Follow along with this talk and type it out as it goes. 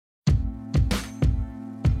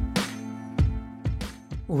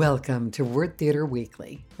Welcome to Word Theater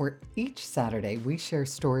Weekly, where each Saturday we share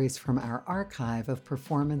stories from our archive of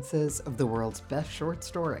performances of the world's best short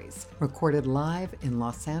stories, recorded live in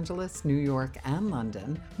Los Angeles, New York, and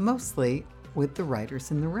London, mostly with the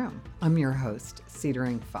writers in the room. I'm your host, Cedar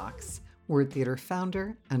Fox, Word Theater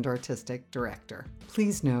founder and artistic director.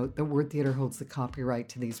 Please note that Word Theater holds the copyright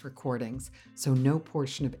to these recordings, so no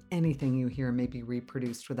portion of anything you hear may be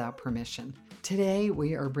reproduced without permission. Today,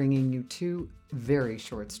 we are bringing you two very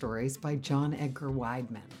short stories by Edgar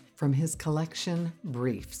Wideman from his collection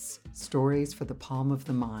Briefs, Stories for the Palm of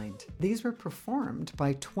the Mind. These were performed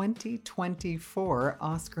by 2024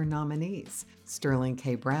 Oscar nominees, Sterling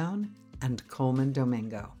K. Brown and Colman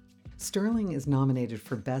Domingo. Sterling is nominated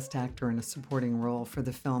for Best Actor in a Supporting Role for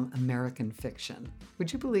the film American Fiction.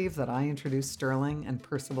 Would you believe that I introduced Sterling and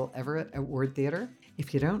Percival Everett at Word Theater?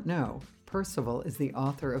 If you don't know, Percival is the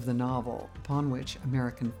author of the novel upon which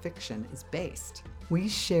American Fiction is based. We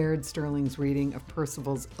shared Sterling's reading of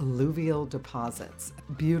Percival's Alluvial Deposits,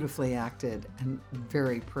 a beautifully acted and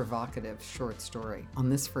very provocative short story, on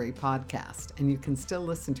this free podcast, and you can still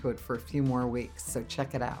listen to it for a few more weeks, so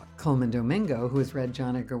check it out. Colman Domingo, who has read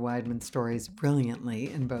Edgar Wideman's stories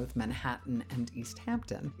brilliantly in both Manhattan and East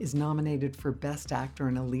Hampton, is nominated for Best Actor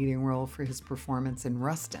in a Leading Role for his performance in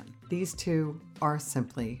Rustin. These two are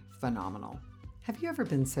simply phenomenal. Have you ever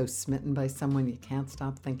been so smitten by someone you can't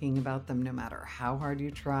stop thinking about them no matter how hard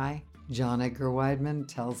you try? Edgar Wideman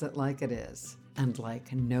tells it like it is, and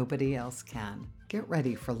like nobody else can. Get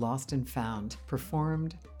ready for Lost and Found,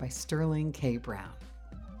 performed by Sterling K. Brown.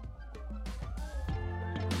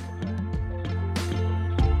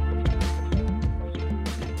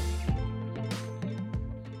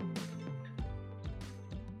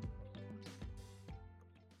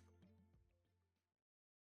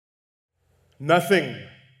 Nothing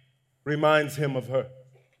reminds him of her.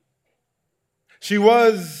 She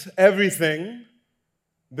was everything,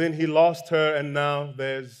 then he lost her, and now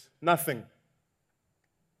there's nothing.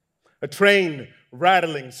 A train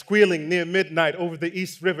rattling, squealing near midnight over the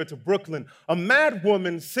East River to Brooklyn. A mad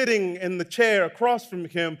woman sitting in the chair across from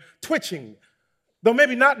him, twitching, though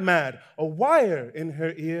maybe not mad. A wire in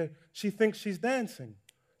her ear, she thinks she's dancing.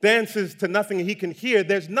 Dances to nothing he can hear.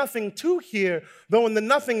 There's nothing to hear, though in the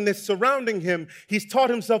nothingness surrounding him, he's taught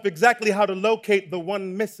himself exactly how to locate the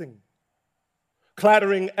one missing.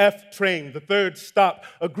 Clattering F train, the third stop,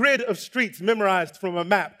 a grid of streets memorized from a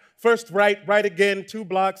map. First right, right again, 2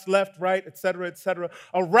 blocks, left, right, etc., etc.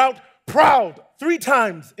 A route proud 3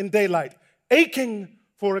 times in daylight, aching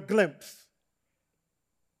for a glimpse.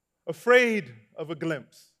 Afraid of a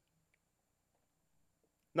glimpse.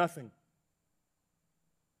 Nothing.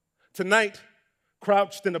 Tonight,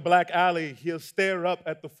 crouched in a black alley, he'll stare up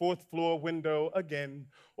at the 4th floor window again,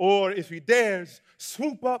 or if he dares,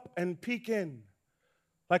 swoop up and peek in,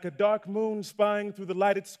 like a dark moon spying through the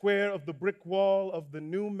lighted square of the brick wall of the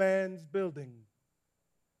new man's building.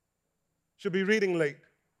 She'll be reading late.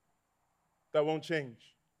 That won't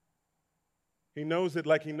change. He knows it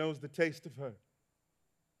like he knows the taste of her.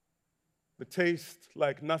 The taste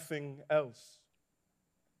like nothing else.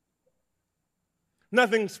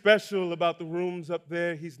 Nothing special about the rooms up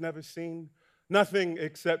there he's never seen. Nothing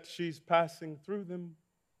except she's passing through them,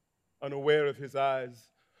 unaware of his eyes,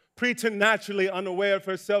 preternaturally unaware of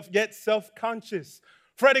herself, yet self-conscious,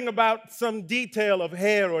 fretting about some detail of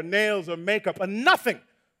hair or nails or makeup, a nothing.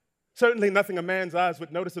 Certainly nothing a man's eyes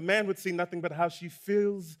would notice. A man would see nothing but how she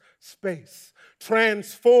fills space,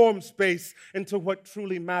 transforms space into what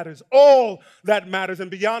truly matters, all that matters, and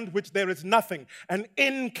beyond which there is nothing, an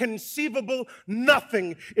inconceivable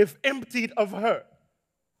nothing if emptied of her.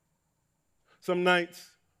 Some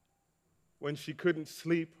nights, when she couldn't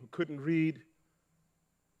sleep or couldn't read,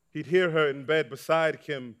 he'd hear her in bed beside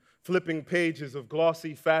him, flipping pages of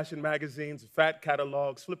glossy fashion magazines, fat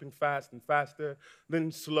catalogs, flipping fast and faster,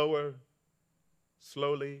 then slower,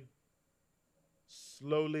 slowly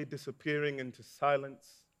disappearing into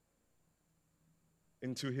silence,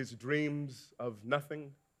 into his dreams of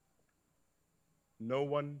nothing, no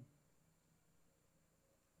one.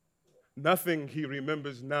 Nothing he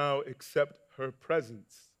remembers now except her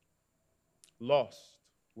presence, lost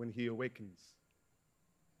when he awakens.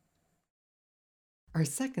 Our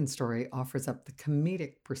second story offers up the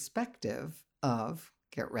comedic perspective of,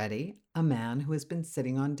 get ready, a man who has been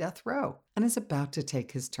sitting on death row and is about to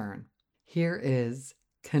take his turn. Here is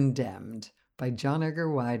Condemned by Edgar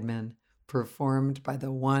Wideman, performed by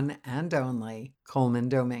the one and only Colman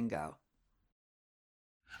Domingo.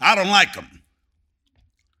 I don't like him.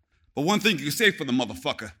 But one thing you can say for the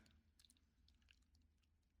motherfucker,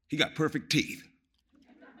 he got perfect teeth.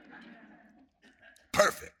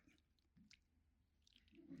 Perfect.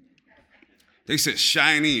 They said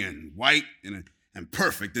shiny and white and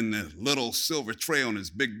perfect in the little silver tray on his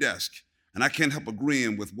big desk. And I can't help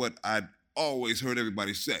agreeing with what I'd always heard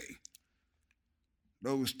everybody say.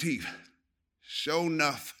 Those teeth, sure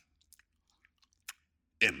enough,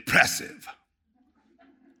 impressive.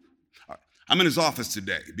 I'm in his office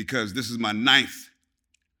today because this is my 9th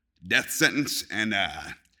death sentence, and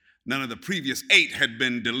none of the previous 8 had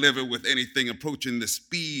been delivered with anything approaching the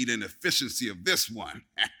speed and efficiency of this one.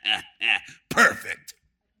 Perfect.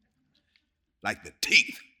 Like the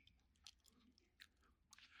teeth.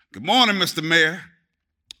 Good morning, Mr. Mayor.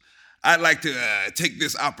 I'd like to take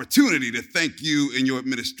this opportunity to thank you and your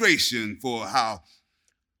administration for how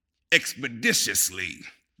expeditiously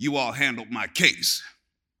you all handled my case.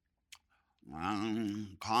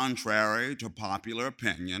 Contrary to popular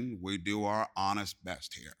opinion, we do our honest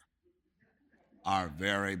best here. Our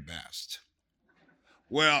very best.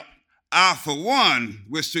 Well, I, for one,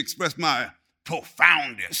 wish to express my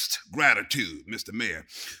profoundest gratitude, Mr. Mayor.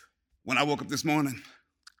 When I woke up this morning,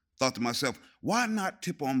 thought to myself, why not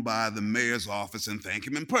tip on by the mayor's office and thank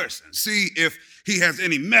him in person? See if he has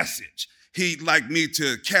any message he'd like me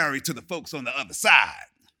to carry to the folks on the other side.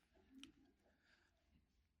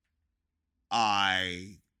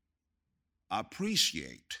 I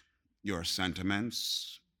appreciate your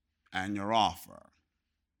sentiments and your offer.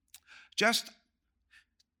 Just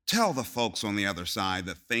tell the folks on the other side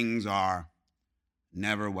that things are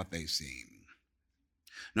never what they seem.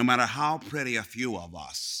 No matter how pretty a few of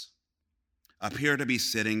us appear to be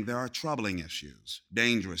sitting, there are troubling issues,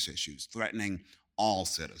 dangerous issues, threatening all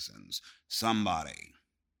citizens. Somebody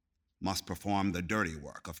must perform the dirty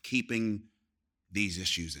work of keeping these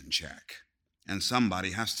issues in check. And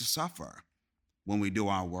somebody has to suffer when we do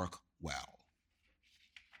our work well.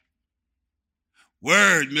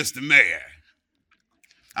 Word, Mr. Mayor.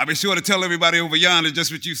 I'll be sure to tell everybody over yonder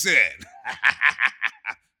just what you said.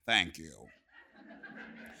 Thank you.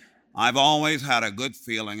 I've always had a good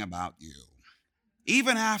feeling about you.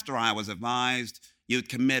 Even after I was advised you'd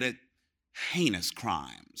committed heinous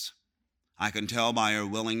crimes, I can tell by your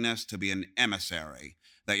willingness to be an emissary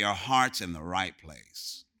that your heart's in the right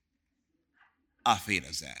place. Auf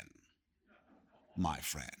Wiedersehen, my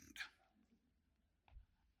friend.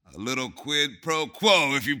 A little quid pro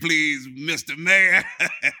quo, if you please, Mr. Mayor.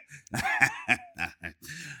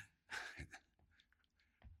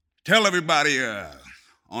 Tell everybody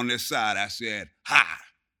on this side I said hi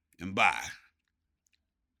and bye.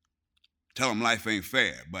 Tell them life ain't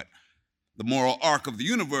fair, but the moral arc of the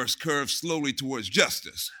universe curves slowly towards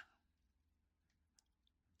justice.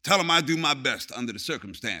 Tell them I do my best under the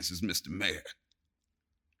circumstances, Mr. Mayor.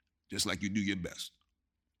 Just like you do your best.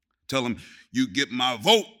 Tell them you get my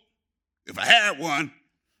vote, if I had one.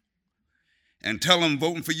 And tell them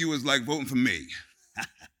voting for you is like voting for me.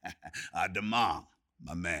 Demand,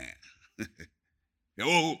 my man.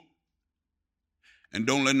 Yo. And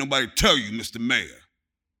don't let nobody tell you, Mr. Mayor,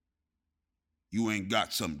 you ain't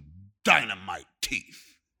got some dynamite teeth.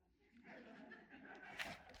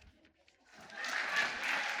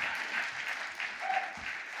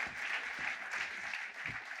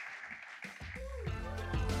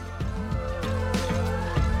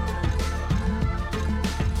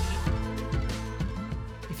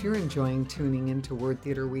 If you're enjoying tuning into Word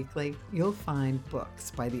Theater Weekly, you'll find books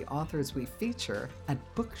by the authors we feature at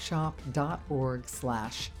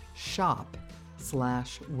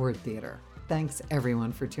bookshop.org/shop/wordtheater. Thanks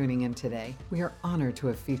everyone for tuning in today. We are honored to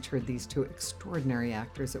have featured these 2 extraordinary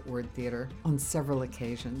actors at Word Theater on several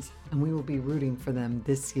occasions, and we will be rooting for them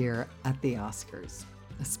this year at the Oscars.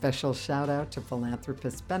 A special shout out to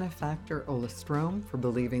philanthropist benefactor Ola Strom for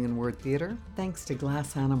believing in Word Theater. Thanks to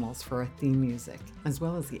Glass Animals for our theme music, as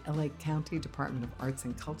well as the LA County Department of Arts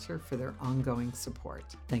and Culture for their ongoing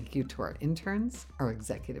support. Thank you to our interns, our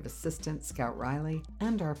executive assistant, Scout Riley,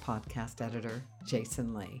 and our podcast editor,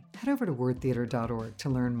 Jason Lee. Head over to wordtheater.org to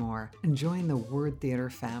learn more and join the Word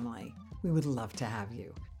Theater family. We would love to have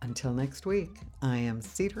you. Until next week, I am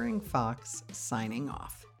Cedering Fox signing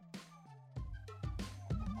off.